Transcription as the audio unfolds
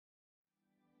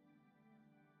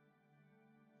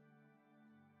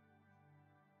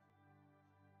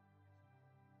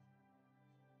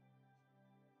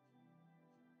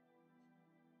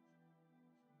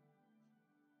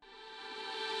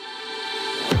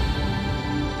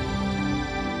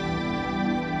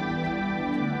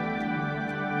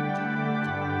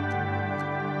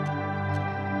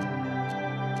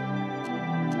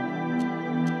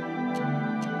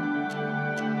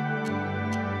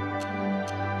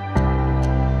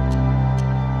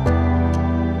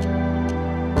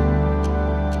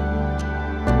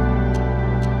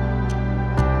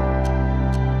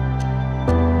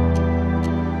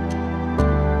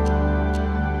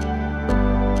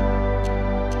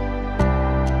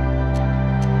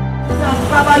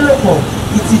ìfipábálòpọ̀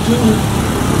ìtìjú ni.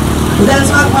 Ìdájọ́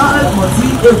tí wọ́n pa ọ̀pọ̀ tí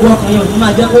egbò ọkàn yẹn ò ní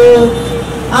máa jẹ́ kó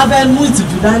á fẹ́ mú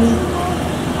ìtìjú dání.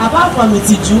 Apart from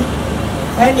ìtìjú,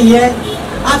 ẹni yẹn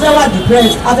á fẹ́ wà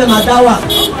depressed, á fẹ́ máa dá wà.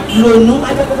 Ìrònú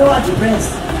á fẹ́ kó wà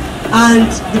depressed. And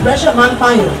depression máa ń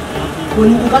pààyàn. Kò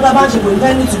ní nǹkan tá a bá ń ṣe kò ní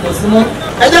fẹ́ ní ìtumọ̀ sí mọ́.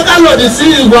 Ẹ jẹ́ ká lòdì sí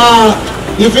ìwà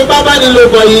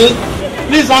ìfipábánilòpọ̀ yìí.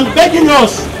 Please, I'm begging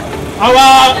us,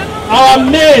 our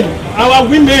men, our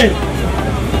women,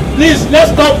 please,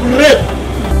 let's stop rape.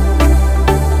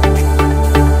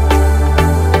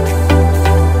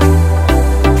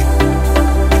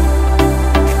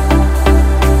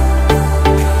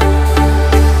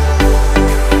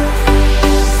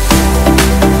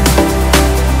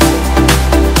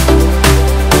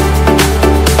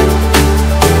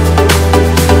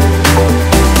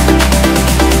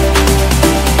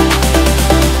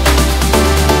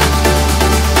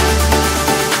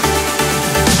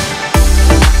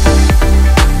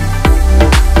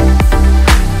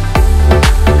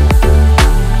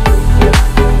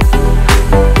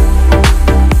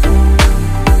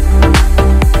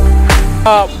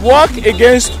 Work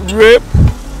Against Rape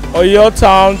Oyo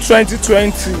Town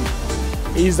 2020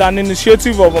 is an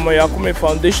initiative of Omoyakume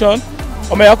Foundation.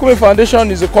 Omoyakume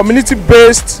Foundation is a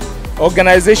community-based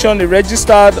organization, a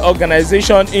registered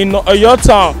organization in Oyo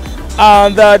Town,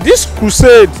 and this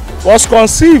crusade was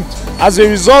conceived as a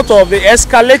result of the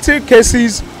escalating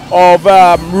cases of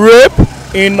rape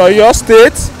in Oyo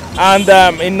State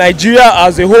and in Nigeria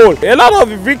as a whole. A lot of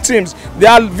the victims, they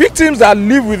are victims that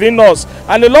live within us,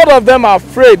 and a lot of them are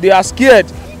afraid, they are scared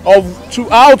of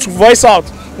how to voice out.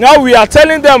 Now we are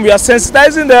telling them, we are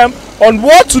sensitizing them on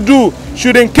what to do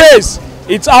should in case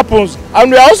it happens,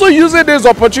 and we are also using this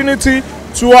opportunity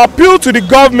to appeal to the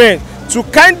government to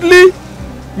kindly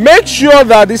make sure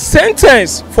that the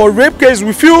sentence for rape case,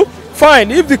 we feel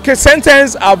fine if the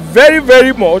sentence are very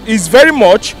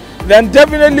much, then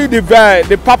definitely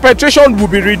the perpetration will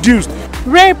be reduced.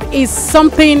 Rape is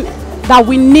something that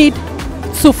we need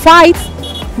to fight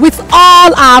with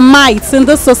all our might in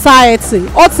this society.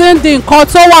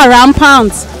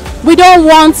 Rampant. We don't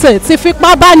want it.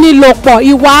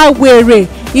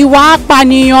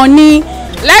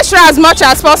 Let's try as much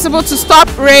as possible to stop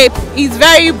rape. It's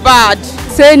very bad.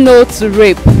 Say no to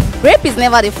rape. Rape is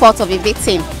never the fault of a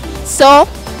victim. So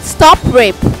stop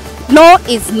rape. No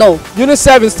is no.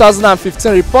 UNICEF in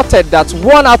 2015 reported that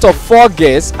 1 out of 4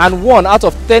 girls and 1 out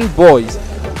of 10 boys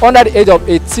under the age of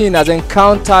 18 has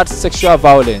encountered sexual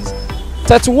violence.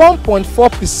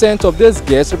 31.4% of these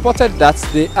girls reported that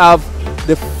they have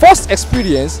the first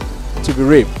experience to be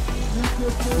raped.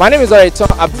 My name is Oyeton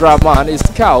Abdurrahman, a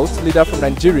scout leader from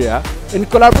Nigeria. In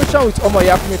collaboration with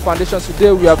Omoyakume Foundation,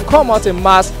 today we have come out en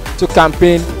masse to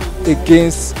campaign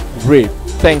against rape.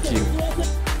 Thank you.